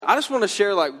I just want to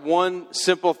share like one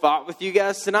simple thought with you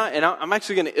guys tonight, and I'm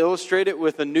actually going to illustrate it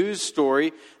with a news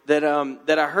story that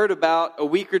I heard about a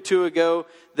week or two ago.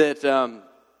 That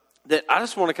I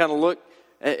just want to kind of look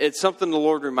at something the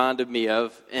Lord reminded me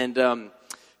of, and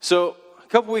so a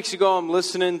couple weeks ago I'm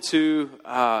listening to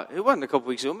it wasn't a couple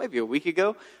weeks ago, maybe a week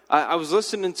ago. I was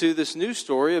listening to this news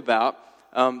story about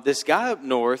this guy up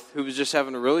north who was just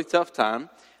having a really tough time.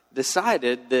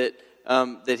 Decided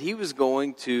that he was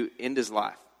going to end his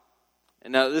life.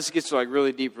 And now this gets like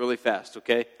really deep, really fast,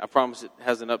 okay? I promise it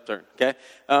has an upturn, okay?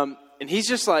 And he's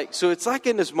just like, so it's like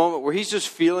in this moment where he's just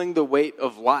feeling the weight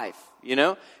of life, you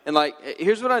know? And like,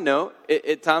 here's what I know.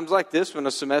 At times like this, when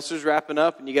a semester's wrapping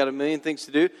up and you got a million things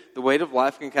to do, the weight of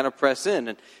life can kind of press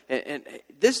in. And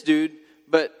this dude,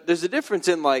 but there's a difference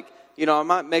in like, you know, I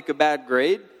might make a bad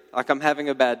grade. Like I'm having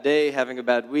a bad day, having a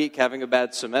bad week, having a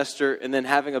bad semester, and then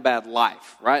having a bad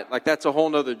life, right? Like that's a whole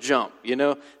nother jump, you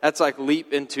know? That's like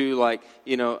leap into like,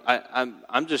 you know,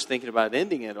 I'm just thinking about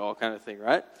ending it all kind of thing,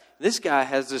 right? This guy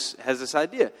has this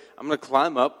idea. I'm going to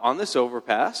climb up on this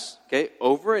overpass, okay,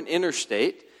 over an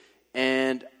interstate,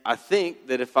 and I think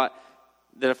that if I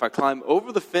climb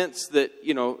over the fence that,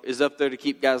 you know, is up there to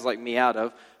keep guys like me out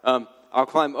of, I'll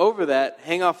climb over that,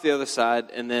 hang off the other side,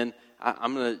 and then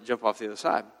I'm going to jump off the other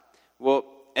side. Well,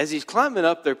 as he's climbing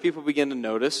up there, people begin to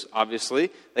notice, obviously.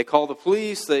 They call the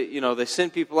police, they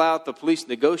send people out, the police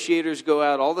negotiators go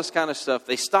out, all this kind of stuff.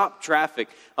 They stop traffic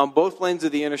on both lanes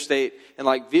of the interstate, and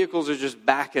like vehicles are just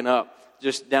backing up,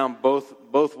 just down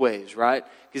both ways, right?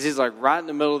 Because he's like right in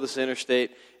the middle of this interstate,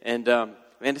 and man,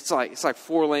 it's like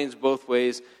 4 lanes both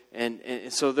ways, and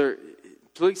so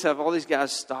police have all these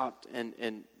guys stopped,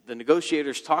 and the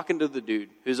negotiator's talking to the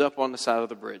dude who's up on the side of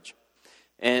the bridge.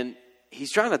 And he's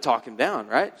trying to talk him down,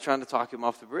 right? Trying to talk him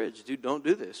off the bridge. Dude, don't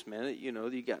do this, man. You know,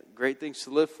 you got great things to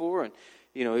live for. And,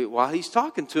 you know, while he's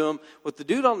talking to him, what the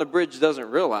dude on the bridge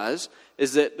doesn't realize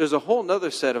is that there's a whole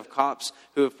other set of cops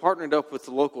who have partnered up with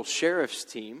the local sheriff's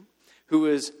team who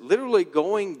is literally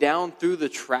going down through the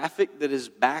traffic that is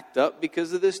backed up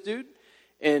because of this dude.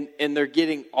 And they're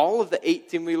getting all of the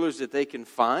 18-wheelers that they can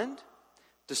find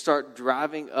to start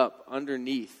driving up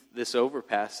underneath this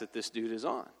overpass that this dude is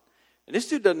on. And this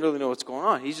dude doesn't really know what's going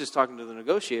on. He's just talking to the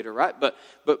negotiator, right? But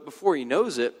before he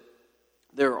knows it,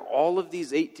 there are all of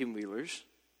these 18-wheelers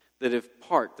that have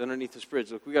parked underneath this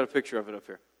bridge. Look, we got a picture of it up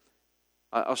here.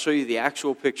 I'll show you the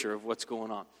actual picture of what's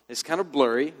going on. It's kind of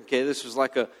blurry, okay? This was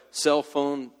like a cell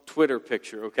phone Twitter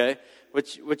picture, okay?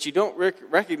 What you don't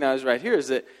recognize right here is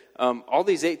that all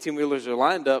these 18-wheelers are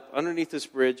lined up underneath this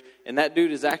bridge, and that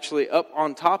dude is actually up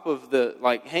on top of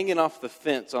hanging off the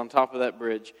fence on top of that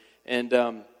bridge. And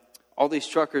all these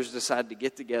truckers decide to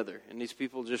get together, and these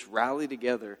people just rally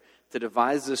together to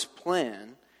devise this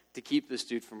plan to keep this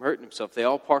dude from hurting himself. They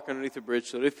all park underneath the bridge,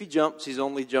 so that if he jumps, he's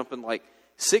only jumping like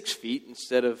 6 feet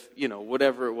instead of, you know,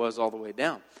 whatever it was all the way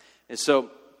down. And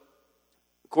so,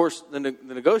 of course, the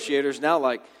negotiator's now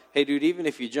like, hey, dude, even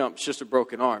if you jump, it's just a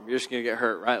broken arm. You're just going to get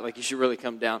hurt, right? Like, you should really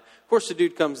come down. Of course, the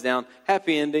dude comes down,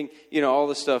 happy ending, you know, all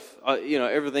this stuff, you know,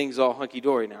 everything's all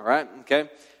hunky-dory now, right? Okay?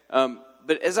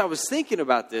 But as I was thinking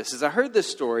about this, as I heard this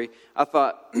story, I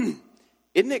thought,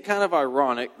 isn't it kind of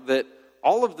ironic that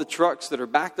all of the trucks that are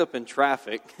backed up in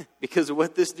traffic because of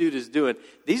what this dude is doing,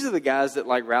 these are the guys that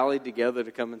like rallied together to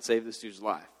come and save this dude's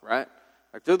life, right?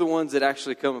 Like they're the ones that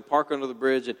actually come and park under the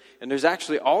bridge. And there's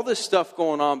actually all this stuff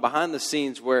going on behind the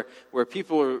scenes where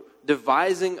people are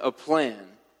devising a plan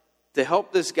to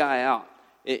help this guy out.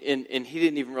 And he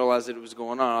didn't even realize that it was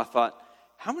going on. I thought,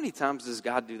 how many times does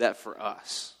God do that for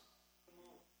us?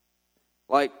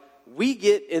 Like, we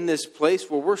get in this place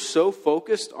where we're so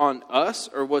focused on us,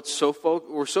 or we're so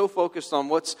focused on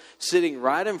what's sitting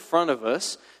right in front of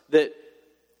us that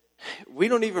we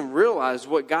don't even realize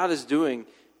what God is doing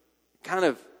kind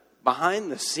of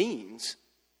behind the scenes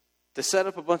to set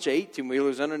up a bunch of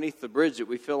 18-wheelers underneath the bridge that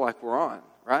we feel like we're on,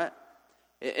 right?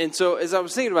 And so as I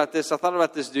was thinking about this, I thought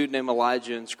about this dude named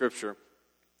Elijah in Scripture.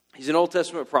 He's an Old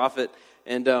Testament prophet.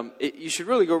 And you should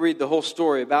really go read the whole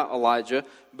story about Elijah.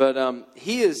 But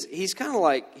he's kind of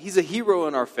like, he's a hero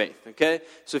in our faith, okay?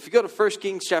 So if you go to 1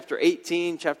 Kings chapter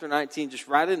 18, chapter 19, just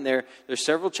right in there, there's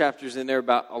several chapters in there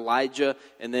about Elijah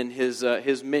and then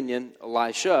his minion,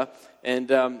 Elisha.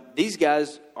 And these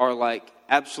guys are like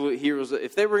absolute heroes.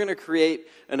 If they were going to create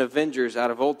an Avengers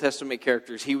out of Old Testament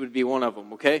characters, he would be one of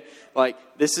them, okay? Like,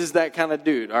 this is that kind of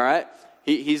dude, all right?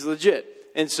 He's legit.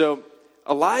 And so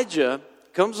Elijah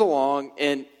comes along,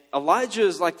 and Elijah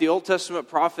is like the Old Testament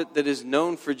prophet that is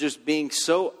known for just being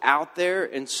so out there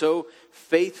and so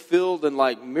faith-filled and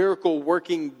like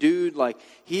miracle-working dude. Like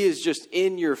he is just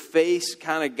in your face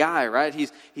kind of guy, right?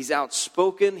 He's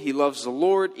outspoken. He loves the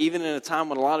Lord, even in a time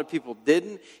when a lot of people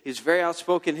didn't. He's very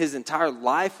outspoken. His entire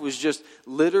life was just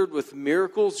littered with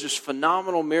miracles, just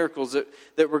phenomenal miracles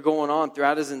that were going on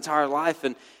throughout his entire life.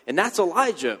 And that's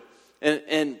Elijah.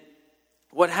 And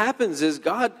what happens is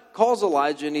God calls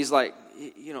Elijah and he's like,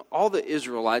 you know, all the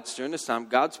Israelites during this time,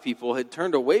 God's people had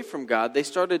turned away from God. They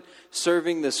started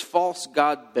serving this false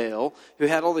god Baal, who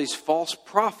had all these false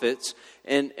prophets,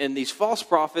 and these false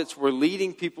prophets were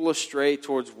leading people astray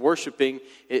towards worshiping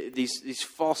these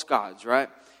false gods, right?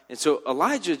 And so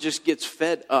Elijah just gets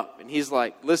fed up, and he's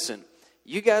like, listen,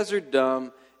 you guys are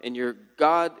dumb, and your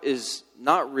God is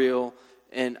not real,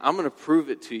 and I'm going to prove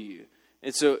it to you.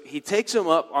 And so he takes them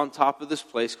up on top of this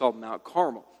place called Mount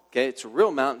Carmel. Okay, it's a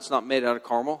real mountain. It's not made out of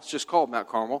Carmel. It's just called Mount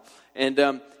Carmel.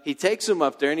 And he takes them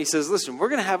up there and he says, listen, we're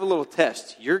going to have a little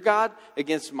test. Your God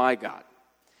against my God.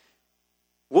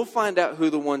 We'll find out who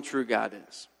the one true God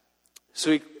is.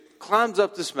 So he climbs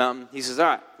up this mountain. He says, all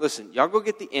right, listen, y'all go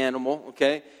get the animal,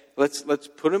 okay? Let's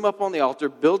put him up on the altar.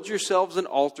 Build yourselves an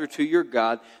altar to your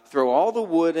God. Throw all the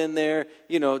wood in there.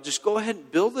 You know, just go ahead and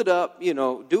build it up. You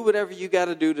know, do whatever you got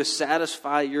to do to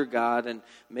satisfy your God and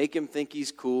make him think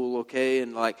he's cool, okay?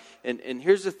 And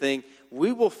here's the thing.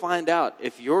 We will find out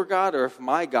if your God or if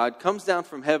my God comes down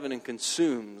from heaven and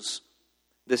consumes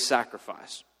this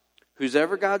sacrifice.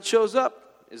 Whoever God shows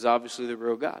up is obviously the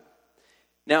real God.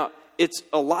 Now, it's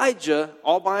Elijah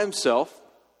all by himself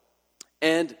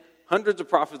and hundreds of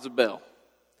prophets of Baal.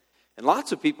 And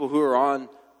lots of people who are on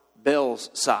Baal's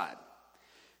side.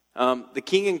 The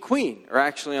king and queen are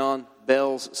actually on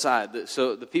Baal's side.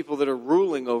 So the people that are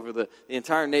ruling over the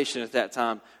entire nation at that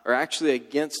time are actually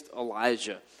against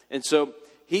Elijah. And so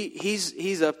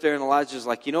he's up there and Elijah's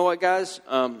like, you know what, guys?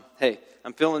 Hey,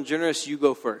 I'm feeling generous. You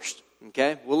go first.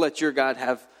 Okay? We'll let your God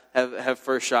have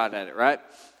first shot at it, right?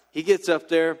 He gets up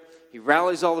there. He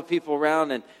rallies all the people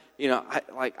around. And, you know,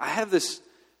 I have this...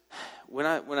 When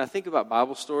I think about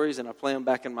Bible stories and I play them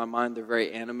back in my mind, they're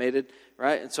very animated,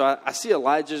 right? And so I see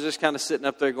Elijah just kind of sitting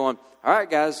up there going, all right,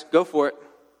 guys, go for it.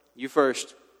 You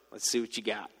first. Let's see what you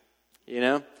got, you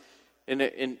know?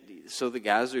 And so the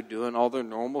guys are doing all their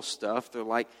normal stuff. They're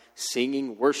like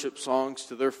singing worship songs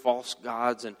to their false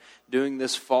gods and doing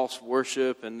this false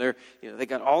worship. And they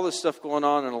got all this stuff going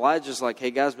on. And Elijah's like,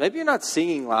 hey, guys, maybe you're not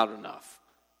singing loud enough.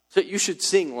 So you should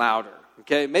sing louder,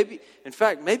 okay? Maybe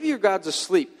your God's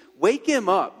asleep. Wake him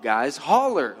up, guys.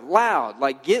 Holler loud.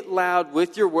 Like, get loud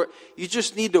with your word. You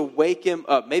just need to wake him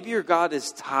up. Maybe your God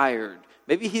is tired.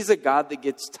 Maybe he's a God that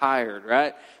gets tired,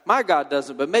 right? My God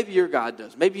doesn't, but maybe your God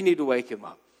does. Maybe you need to wake him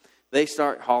up. They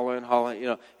start hollering, you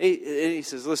know. And he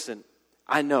says, listen,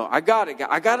 I know. I got it.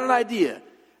 I got an idea.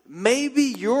 Maybe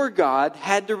your God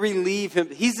had to relieve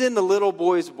him. He's in the little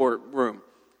boy's room.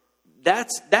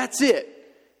 That's it.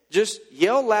 Just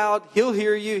yell loud. He'll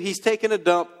hear you. He's taking a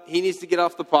dump. He needs to get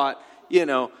off the pot. You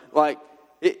know, like,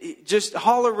 just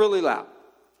holler really loud.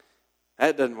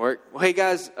 That doesn't work. Well, hey,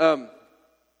 guys,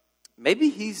 maybe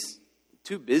he's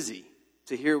too busy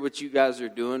to hear what you guys are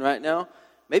doing right now.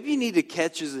 Maybe you need to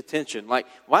catch his attention. Like,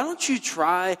 why don't you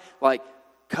try, like,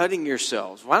 cutting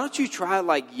yourselves? Why don't you try,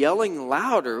 like, yelling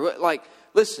louder? Like,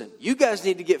 listen, you guys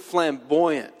need to get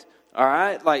flamboyant. All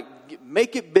right? Like,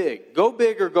 make it big. Go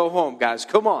big or go home, guys.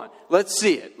 Come on. Let's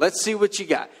see it. Let's see what you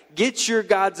got. Get your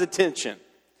God's attention.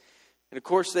 And, of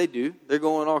course, they do. They're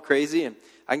going all crazy. And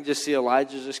I can just see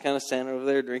Elijah just kind of standing over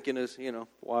there drinking his,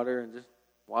 water and just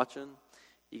watching.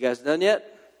 You guys done yet?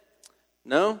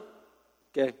 No?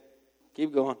 Okay.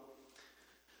 Keep going.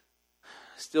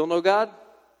 Still no God?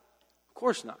 Of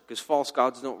course not, because false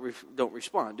gods don't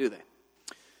respond, do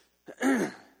they?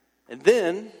 And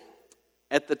then...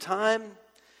 at the time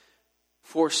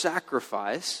for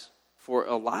sacrifice for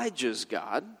Elijah's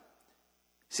God,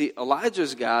 see,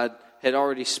 Elijah's God had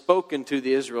already spoken to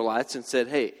the Israelites and said,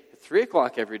 hey, at 3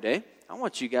 o'clock every day, I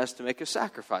want you guys to make a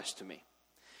sacrifice to me.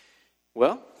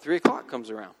 Well, 3 o'clock comes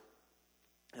around.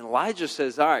 And Elijah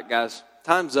says, all right, guys,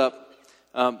 time's up.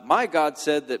 My God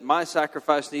said that my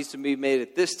sacrifice needs to be made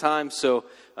at this time, so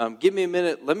give me a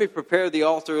minute. Let me prepare the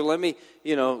altar. Let me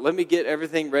get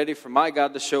everything ready for my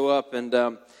God to show up. And,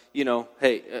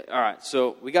 hey, all right,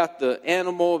 so we got the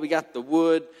animal, we got the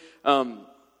wood.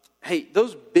 Hey,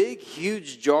 those big,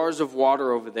 huge jars of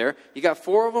water over there, you got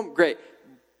 4 of them? Great.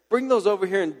 Bring those over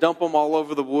here and dump them all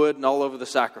over the wood and all over the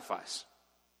sacrifice.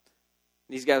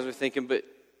 These guys are thinking, but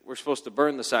we're supposed to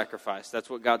burn the sacrifice. That's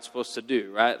what God's supposed to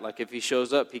do, right? Like if he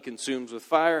shows up, he consumes with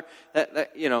fire.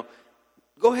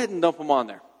 Go ahead and dump them on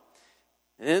there.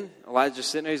 And then Elijah's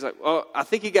sitting there. He's like, well, I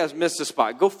think you guys missed a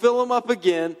spot. Go fill them up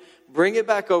again. Bring it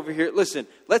back over here. Listen,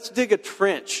 let's dig a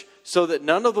trench so that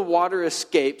none of the water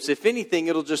escapes. If anything,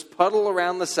 it'll just puddle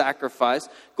around the sacrifice.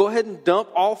 Go ahead and dump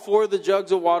all 4 of the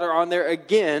jugs of water on there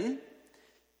again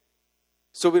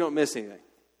so we don't miss anything.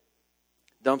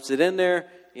 Dumps it in there.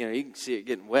 You know, you can see it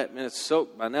getting wet. Man, it's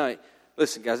soaked by now.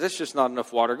 Listen, guys, that's just not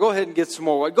enough water. Go ahead and get some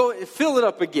more water. Go fill it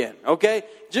up again, okay?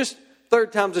 Just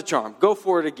 3rd time's a charm. Go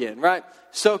for it again, right?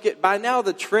 Soak it. By now,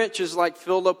 the trench is like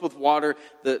filled up with water.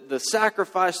 The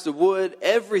sacrifice, the wood,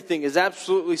 everything is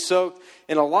absolutely soaked.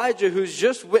 And Elijah, who's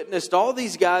just witnessed all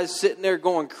these guys sitting there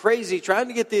going crazy, trying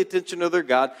to get the attention of their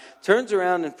God, turns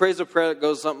around and prays a prayer that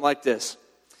goes something like this.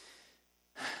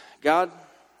 God,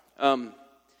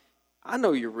 I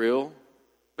know you're real,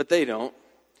 but they don't.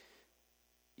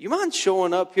 You mind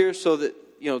showing up here so that,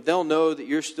 you know, they'll know that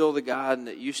you're still the God and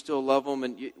that you still love them?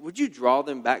 And would you draw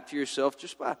them back to yourself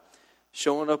just by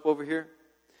showing up over here?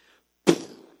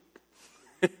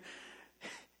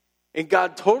 And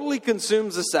God totally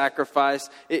consumes the sacrifice.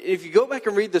 If you go back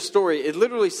and read the story, it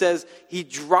literally says he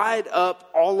dried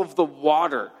up all of the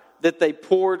water that they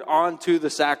poured onto the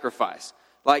sacrifice.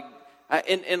 Like,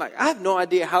 and I have no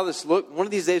idea how this looked. One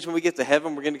of these days when we get to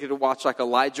heaven, we're going to get to watch like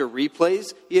Elijah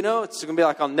replays. You know, it's going to be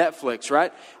like on Netflix,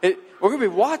 right? We're going to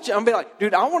be watching. I'm going to be like,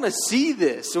 dude, I want to see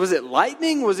this. Was it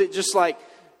lightning? Was it just like,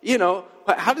 you know,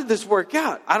 how did this work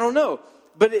out? I don't know.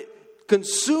 But it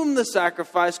consumed the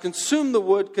sacrifice, consumed the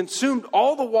wood, consumed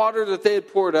all the water that they had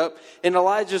poured up. And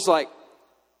Elijah's like,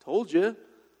 told you.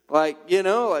 Like, you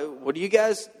know, like, what do you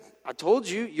guys, I told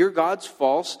you, your God's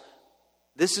false.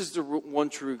 This is the one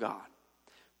true God.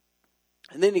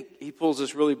 And then he pulls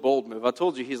this really bold move. I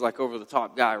told you he's like over the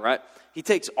top guy, right? He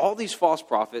takes all these false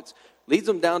prophets, leads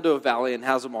them down to a valley, and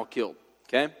has them all killed,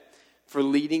 okay? For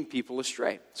leading people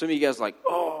astray. Some of you guys are like,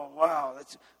 oh, wow.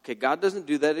 Okay, God doesn't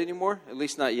do that anymore, at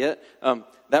least not yet.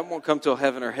 That won't come till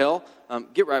heaven or hell.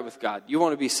 Get right with God. You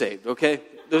want to be saved, okay?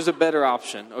 There's a better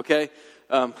option, okay?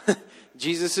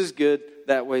 Jesus is good.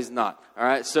 That way's not, all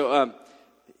right? So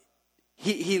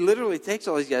he literally takes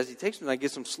all these guys. He takes them and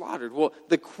gets them slaughtered. Well,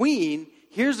 the queen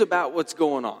hears about what's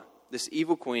going on, this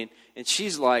evil queen, and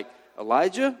she's like,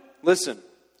 Elijah, listen,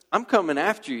 I'm coming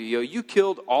after you, yo. You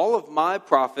killed all of my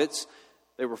prophets.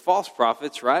 They were false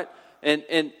prophets, right?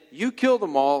 And you killed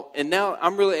them all, and now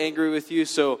I'm really angry with you,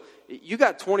 so you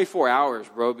got 24 hours,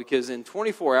 bro, because in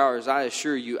 24 hours, I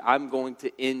assure you, I'm going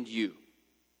to end you.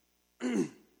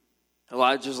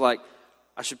 Elijah's like,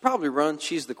 I should probably run.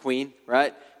 She's the queen,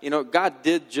 right? You know, God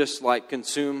did just like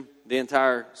consume the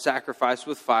entire sacrifice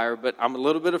with fire, but I'm a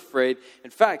little bit afraid.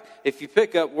 In fact, if you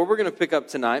pick up where we're going to pick up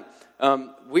tonight,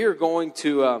 we're going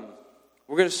to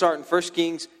start in 1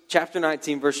 Kings chapter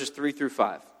 19, verses 3 through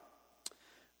 5.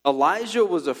 Elijah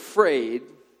was afraid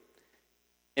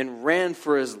and ran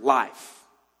for his life.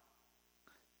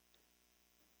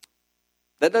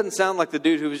 That doesn't sound like the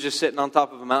dude who was just sitting on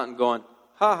top of a mountain going,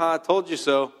 ha ha, I told you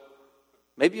so.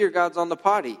 Maybe your God's on the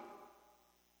potty.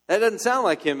 That doesn't sound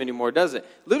like him anymore, does it?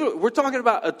 Literally, we're talking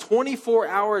about a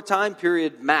 24-hour time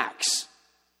period max.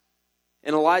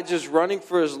 And Elijah's running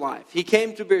for his life. He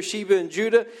came to Beersheba in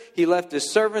Judah. He left his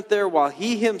servant there while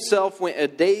he himself went a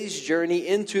day's journey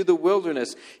into the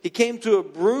wilderness. He came to a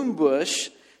broom bush,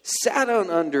 sat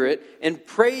on under it, and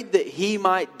prayed that he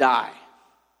might die.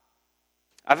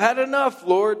 I've had enough,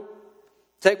 Lord.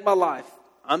 Take my life.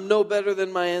 I'm no better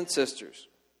than my ancestors.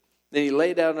 Then he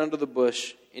lay down under the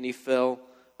bush and he fell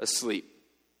asleep.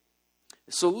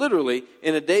 So literally,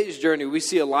 in a day's journey, we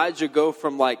see Elijah go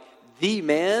from like the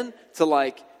man to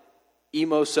like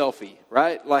emo selfie,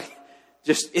 right? Like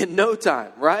just in no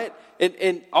time, right?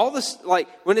 And all this, like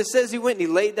when it says he went and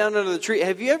he laid down under the tree,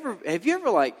 have you ever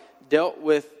like dealt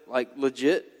with like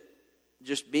legit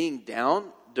just being down,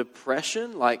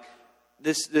 depression, like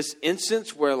this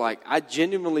instance where like I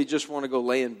genuinely just want to go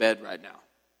lay in bed right now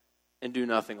and do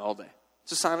nothing all day.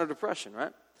 It's a sign of depression,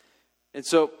 right? And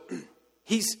so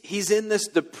he's in this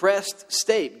depressed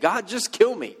state. God, just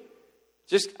kill me.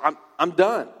 I'm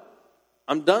done.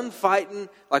 I'm done fighting.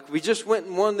 Like we just went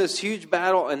and won this huge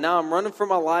battle, and now I'm running for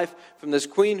my life from this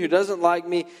queen who doesn't like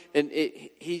me. And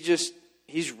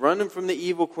he's running from the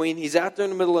evil queen. He's out there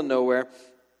in the middle of nowhere.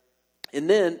 And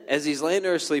then, as he's laying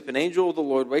there asleep, an angel of the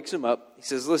Lord wakes him up. He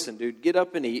says, listen, dude, get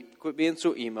up and eat. Quit being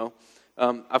so emo.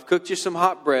 I've cooked you some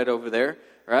hot bread over there,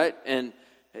 right? And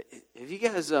have you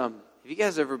guys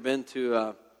ever been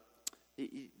to, do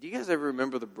you guys ever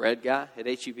remember the bread guy at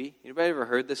H-E-B? Anybody ever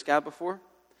heard this guy before?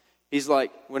 He's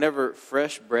like, whenever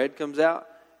fresh bread comes out,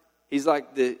 he's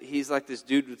like this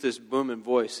dude with this booming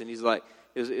voice. And he's like,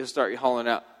 he'll start hollering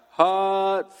out,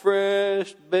 hot,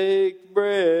 fresh, baked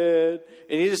bread.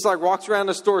 And he just like walks around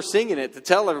the store singing it to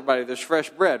tell everybody there's fresh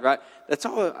bread, right? That's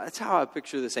how I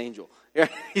picture this angel.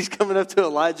 He's coming up to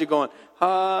Elijah going,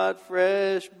 hot,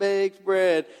 fresh, baked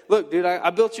bread. Look, dude, I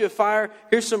built you a fire.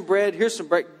 Here's some bread. Here's some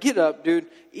bread. Get up, dude.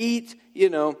 Eat,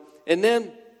 And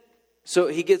then, so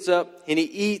he gets up and he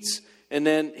eats. And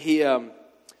then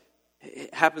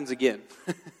it happens again.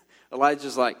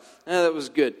 Elijah's like, that was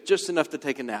good. Just enough to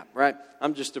take a nap, right?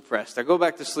 I'm just depressed. I go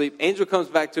back to sleep. Angel comes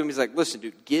back to him. He's like, listen,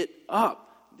 dude, get up.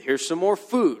 Here's some more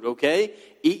food, okay?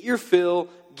 Eat your fill.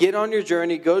 Get on your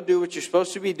journey. Go do what you're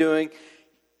supposed to be doing.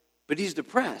 But he's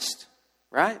depressed,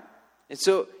 right? And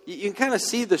so you can kind of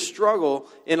see the struggle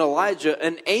in Elijah.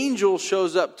 An angel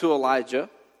shows up to Elijah,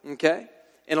 okay?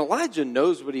 And Elijah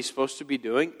knows what he's supposed to be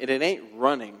doing, and it ain't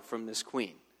running from this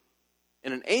queen.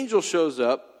 And an angel shows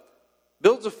up,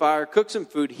 builds a fire, cooks some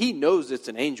food. He knows it's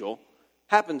an angel.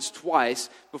 Happens twice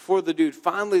before the dude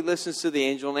finally listens to the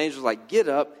angel. And the angel's like, get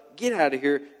up, get out of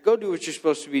here, go do what you're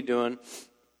supposed to be doing.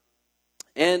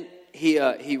 And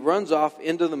he runs off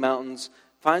into the mountains,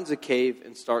 finds a cave,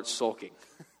 and starts sulking.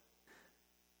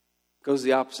 Goes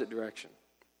the opposite direction.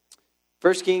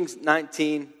 1 Kings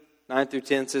 19, 9 through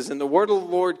 10 says, and the word of the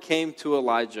Lord came to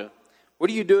Elijah. What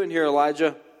are you doing here,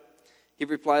 Elijah? He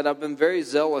replied, I've been very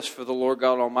zealous for the Lord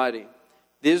God Almighty.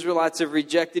 The Israelites have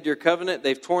rejected your covenant.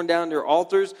 They've torn down your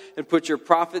altars and put your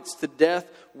prophets to death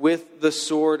with the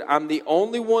sword. I'm the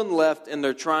only one left, and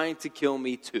they're trying to kill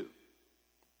me too.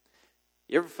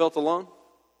 You ever felt alone?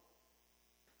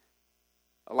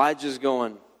 Elijah's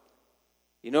going,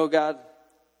 God,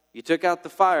 you took out the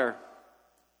fire,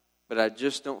 but I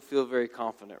just don't feel very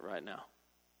confident right now.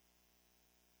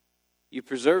 You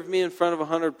preserved me in front of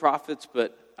 100 prophets,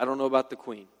 but I don't know about the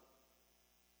queen.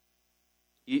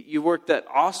 You worked that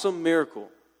awesome miracle.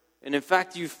 And in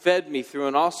fact, you fed me through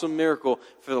an awesome miracle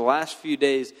for the last few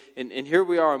days. And here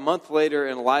we are a month later,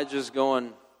 and Elijah's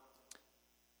going,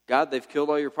 God, they've killed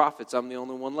all your prophets. I'm the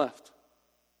only one left.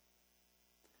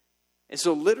 And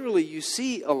so literally you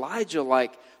see Elijah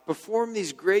like perform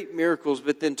these great miracles,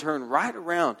 but then turn right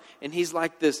around. And he's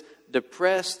like this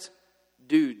depressed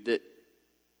dude that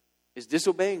is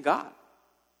disobeying God.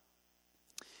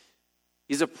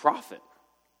 He's a prophet.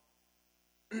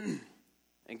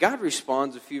 And God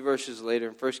responds a few verses later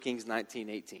in 1 Kings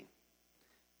 19:18.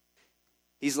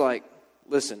 He's like,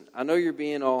 listen, I know you're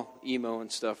being all emo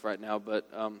and stuff right now, but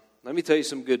let me tell you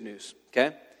some good news,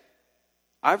 okay?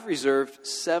 I've reserved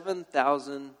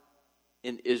 7,000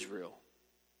 in Israel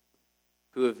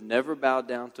who have never bowed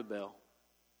down to Baal.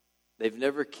 They've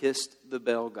never kissed the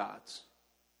Baal gods.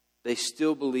 They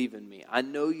still believe in me. I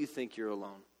know you think you're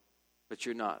alone, but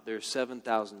you're not. There are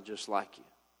 7,000 just like you.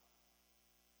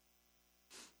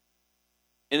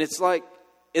 And it's like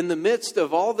in the midst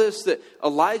of all this that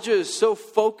Elijah is so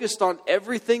focused on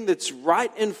everything that's right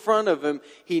in front of him,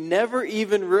 he never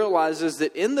even realizes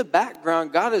that in the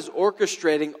background, God is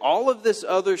orchestrating all of this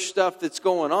other stuff that's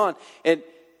going on. And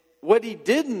what he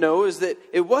didn't know is that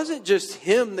it wasn't just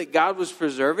him that God was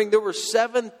preserving. There were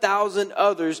 7,000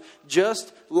 others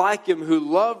just like him who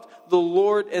loved the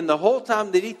Lord. And the whole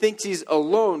time that he thinks he's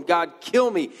alone, God, kill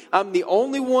me. I'm the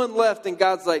only one left. And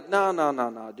God's like,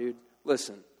 no, dude.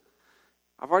 Listen,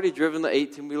 I've already driven the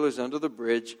 18-wheelers under the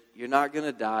bridge. You're not going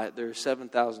to die. There are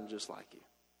 7,000 just like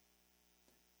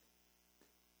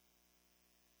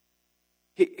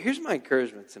you. Here's my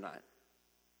encouragement tonight.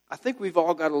 I think we've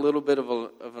all got a little bit of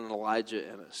an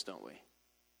Elijah in us, don't we?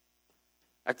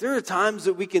 Like there are times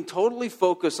that we can totally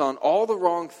focus on all the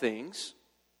wrong things,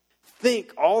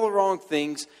 think all the wrong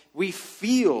things, we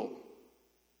feel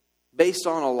based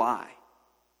on a lie.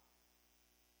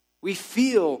 We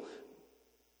feel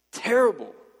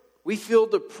terrible. We feel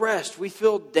depressed. We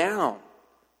feel down.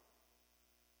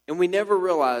 And we never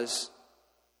realize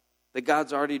that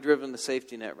God's already driven the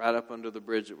safety net right up under the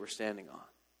bridge that we're standing on.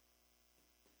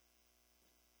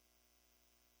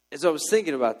 As I was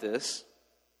thinking about this,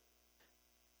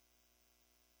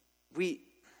 we're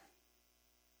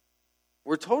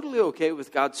totally okay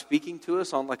with God speaking to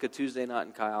us on like a Tuesday night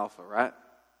in Chi Alpha, right?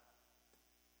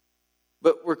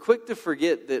 But we're quick to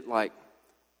forget that, like,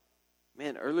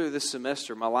 man, earlier this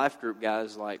semester, my life group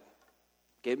guys, like,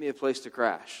 gave me a place to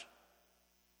crash.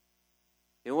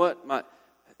 You know what? My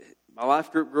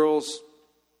life group girls,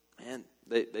 man,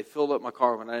 they filled up my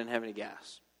car when I didn't have any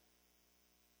gas.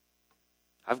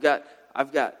 I've got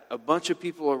a bunch of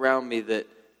people around me that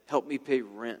helped me pay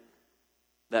rent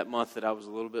that month that I was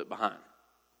a little bit behind.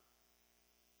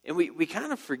 And we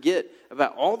kind of forget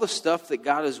about all the stuff that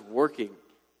God is working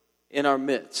in our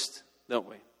midst, don't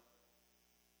we?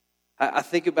 I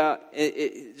think about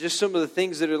just some of the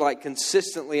things that are like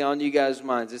consistently on you guys'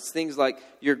 minds. It's things like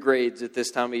your grades at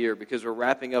this time of year because we're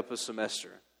wrapping up a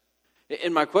semester.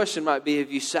 And my question might be,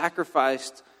 have you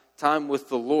sacrificed time with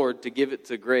the Lord to give it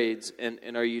to grades,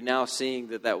 and are you now seeing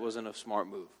that wasn't a smart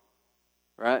move?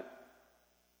 Right?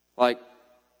 Like,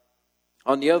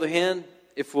 on the other hand,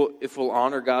 if we'll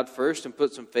honor God first and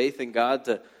put some faith in God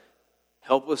to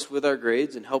help us with our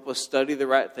grades and help us study the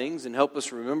right things and help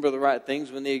us remember the right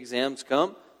things when the exams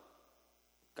come,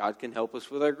 God can help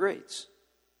us with our grades.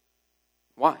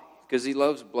 Why? Because He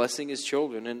loves blessing His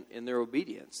children in their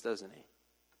obedience, doesn't He?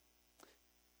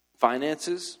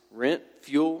 Finances, rent,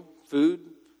 fuel, food,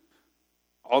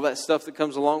 all that stuff that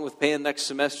comes along with paying next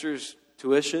semester's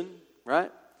tuition,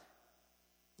 right?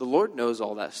 The Lord knows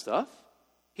all that stuff.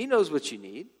 He knows what you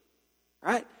need.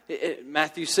 Right?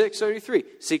 Matthew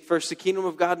 6:33. Seek first the kingdom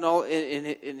of God and all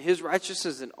in His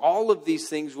righteousness, and all of these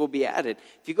things will be added.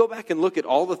 If you go back and look at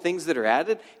all the things that are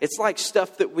added, it's like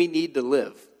stuff that we need to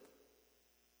live.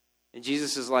 And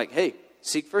Jesus is like, hey,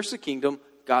 seek first the kingdom.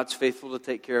 God's faithful to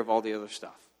take care of all the other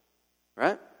stuff.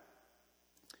 Right?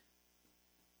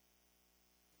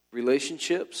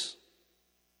 Relationships.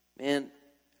 Man,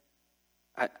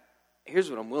 here's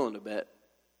what I'm willing to bet.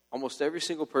 Almost every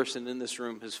single person in this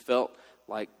room has felt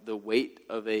like the weight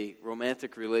of a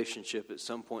romantic relationship at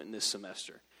some point in this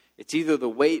semester. It's either the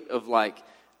weight of like,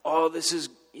 oh, this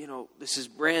is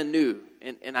brand new,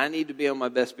 and I need to be on my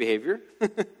best behavior,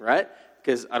 right?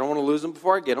 Because I don't want to lose them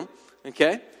before I get them,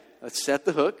 okay? Let's set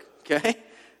the hook, okay?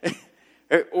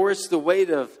 Or it's the weight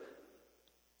of,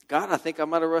 God, I think I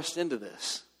might have rushed into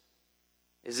this.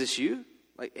 Is this you?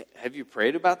 Like, have you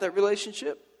prayed about that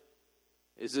relationship?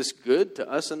 Is this good to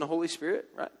us and the Holy Spirit,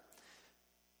 right?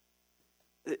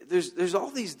 There's all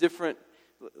these different,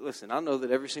 listen, I know that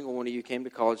every single one of you came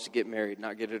to college to get married,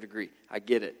 not get a degree. I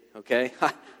get it, okay?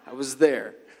 I was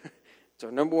there. It's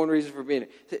our number one reason for being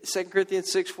here. 2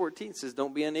 Corinthians 6:14 says,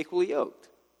 don't be unequally yoked.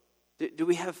 Do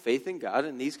we have faith in God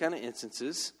in these kind of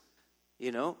instances?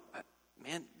 You know,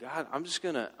 man, God, I'm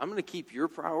going to keep your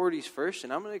priorities first,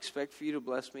 and I'm going to expect for you to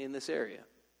bless me in this area.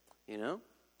 You know,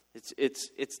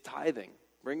 it's tithing.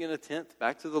 Bringing a tenth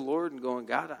back to the Lord and going,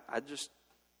 God,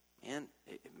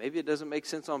 maybe it doesn't make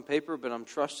sense on paper, but I'm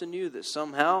trusting you that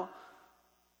somehow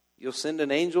you'll send an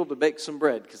angel to bake some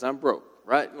bread because I'm broke,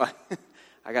 right? Like,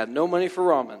 I got no money for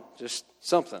ramen, just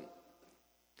something.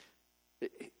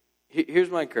 Here's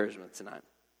my encouragement tonight.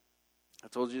 I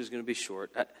told you it was going to be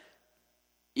short.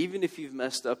 Even if you've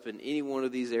messed up in any one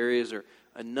of these areas or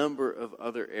a number of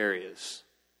other areas,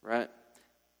 right?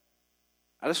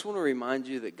 I just want to remind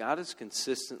you that God is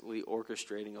consistently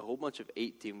orchestrating a whole bunch of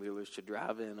 18-wheelers to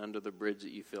drive in under the bridge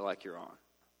that you feel like you're on.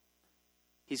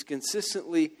 He's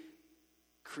consistently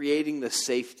creating the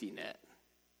safety net.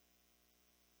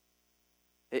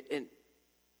 And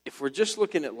if we're just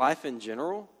looking at life in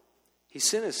general, He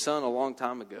sent His Son a long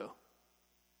time ago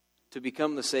to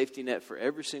become the safety net for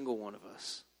every single one of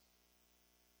us.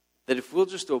 That if we'll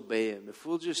just obey Him, if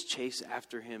we'll just chase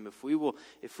after Him, if we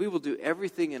will do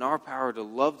everything in our power to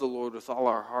love the Lord with all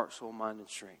our heart, soul, mind, and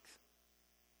strength,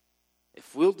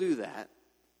 if we'll do that,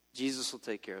 Jesus will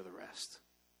take care of the rest.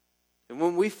 And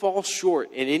when we fall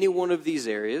short in any one of these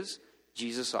areas,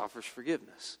 Jesus offers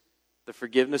forgiveness. The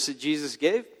forgiveness that Jesus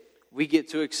gave, we get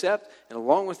to accept. And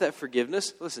along with that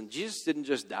forgiveness, listen, Jesus didn't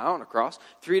just die on a cross.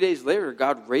 3 days later,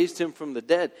 God raised Him from the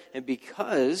dead. And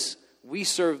because we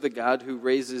serve the God who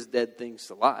raises dead things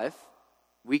to life,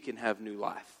 we can have new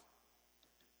life.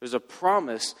 There's a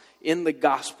promise in the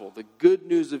gospel, the good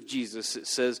news of Jesus, that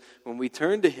says when we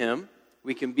turn to Him,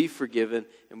 we can be forgiven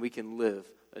and we can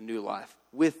live a new life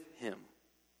with Him,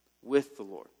 with the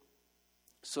Lord.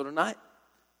 So tonight,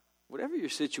 whatever your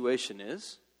situation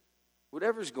is,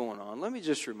 whatever's going on, let me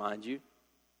just remind you,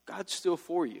 God's still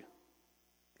for you.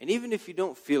 And even if you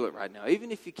don't feel it right now,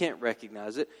 even if you can't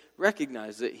recognize it,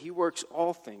 recognize that He works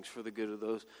all things for the good of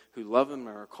those who love Him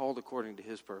and are called according to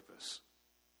His purpose.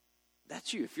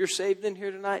 That's you. If you're saved in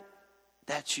here tonight,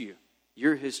 that's you.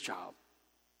 You're His child.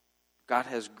 God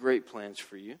has great plans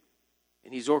for you,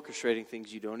 and He's orchestrating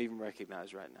things you don't even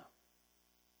recognize right now.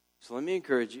 So let me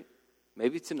encourage you,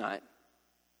 maybe tonight,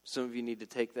 some of you need to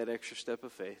take that extra step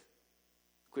of faith.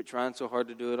 Quit trying so hard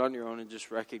to do it on your own and just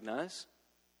recognize,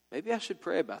 maybe I should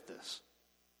pray about this.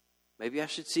 Maybe I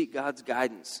should seek God's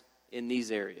guidance in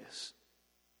these areas.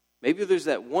 Maybe there's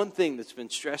that one thing that's been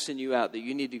stressing you out that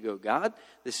you need to go, God,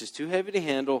 this is too heavy to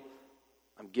handle.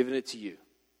 I'm giving it to you.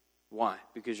 Why?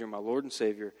 Because you're my Lord and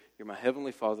Savior. You're my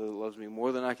Heavenly Father that loves me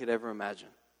more than I could ever imagine.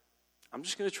 I'm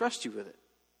just going to trust you with it.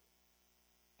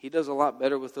 He does a lot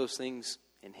better with those things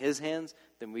in His hands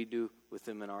than we do with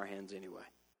them in our hands anyway.